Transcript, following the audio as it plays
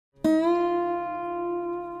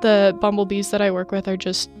The bumblebees that I work with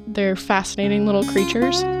they're fascinating little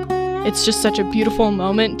creatures. It's just such a beautiful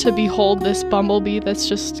moment to behold this bumblebee that's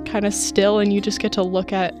just kind of still, and you just get to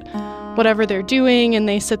look at whatever they're doing, and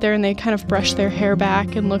they sit there and they kind of brush their hair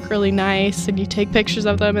back and look really nice, and you take pictures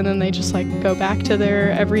of them, and then they just like go back to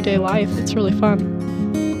their everyday life. It's really fun.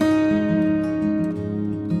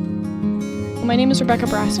 My name is Rebecca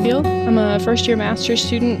Brassfield. I'm a first-year master's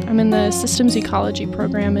student. I'm in the systems ecology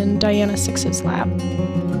program in Diana Six's lab.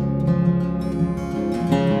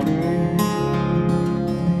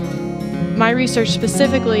 My research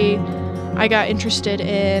specifically, I got interested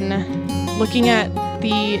in looking at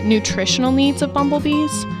the nutritional needs of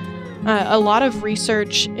bumblebees. A lot of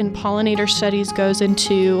research in pollinator studies goes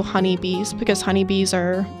into honeybees because honeybees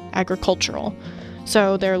are agricultural.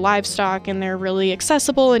 So they're livestock and they're really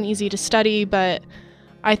accessible and easy to study, but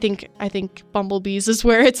I think bumblebees is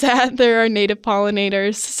where it's at. They're our native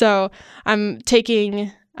pollinators. So I'm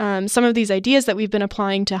taking some of these ideas that we've been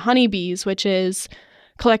applying to honeybees, which is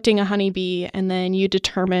collecting a honeybee, and then you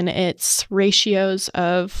determine its ratios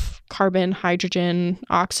of carbon, hydrogen,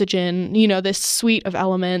 oxygen, this suite of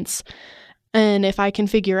elements. And if I can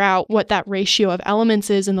figure out what that ratio of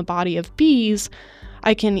elements is in the body of bees,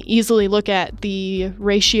 I can easily look at the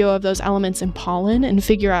ratio of those elements in pollen and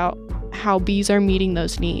figure out how bees are meeting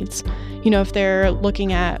those needs. If they're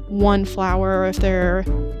looking at one flower, or if they're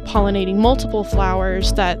pollinating multiple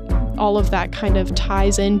flowers, that all of that kind of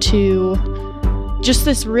ties into just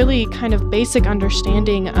this really kind of basic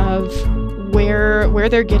understanding of where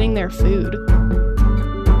they're getting their food.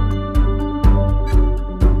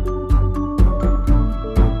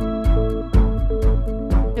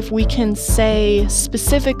 If we can say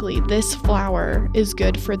specifically this flower is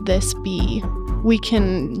good for this bee, we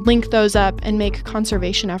can link those up and make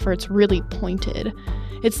conservation efforts really pointed.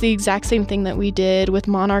 It's the exact same thing that we did with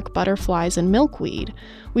monarch butterflies and milkweed.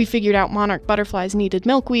 We figured out monarch butterflies needed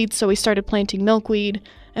milkweed, so we started planting milkweed,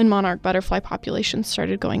 and monarch butterfly populations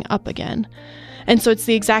started going up again. And so it's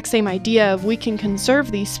the exact same idea of we can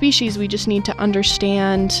conserve these species, we just need to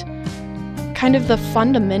understand kind of the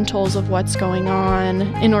fundamentals of what's going on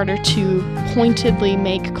in order to pointedly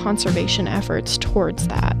make conservation efforts towards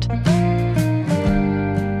that.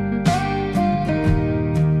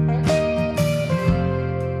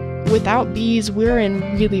 Without bees, we're in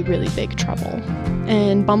really, really big trouble.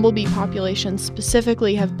 And bumblebee populations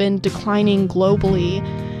specifically have been declining globally,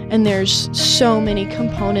 and there's so many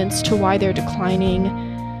components to why they're declining.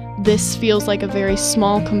 This feels like a very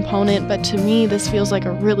small component, but to me, this feels like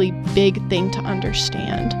a really big thing to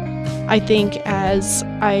understand. I think as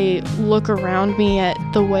I look around me at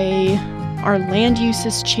the way our land use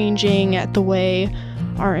is changing, at the way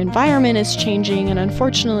our environment is changing, and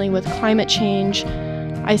unfortunately with climate change,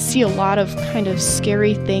 I see a lot of kind of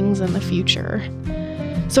scary things in the future.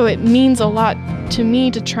 So it means a lot to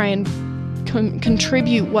me to try and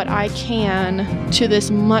contribute what I can to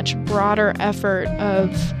this much broader effort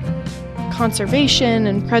of conservation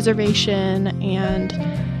and preservation, and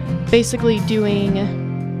basically doing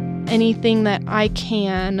anything that I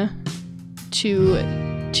can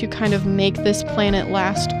to kind of make this planet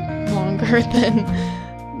last longer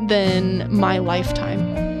than my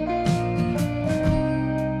lifetime.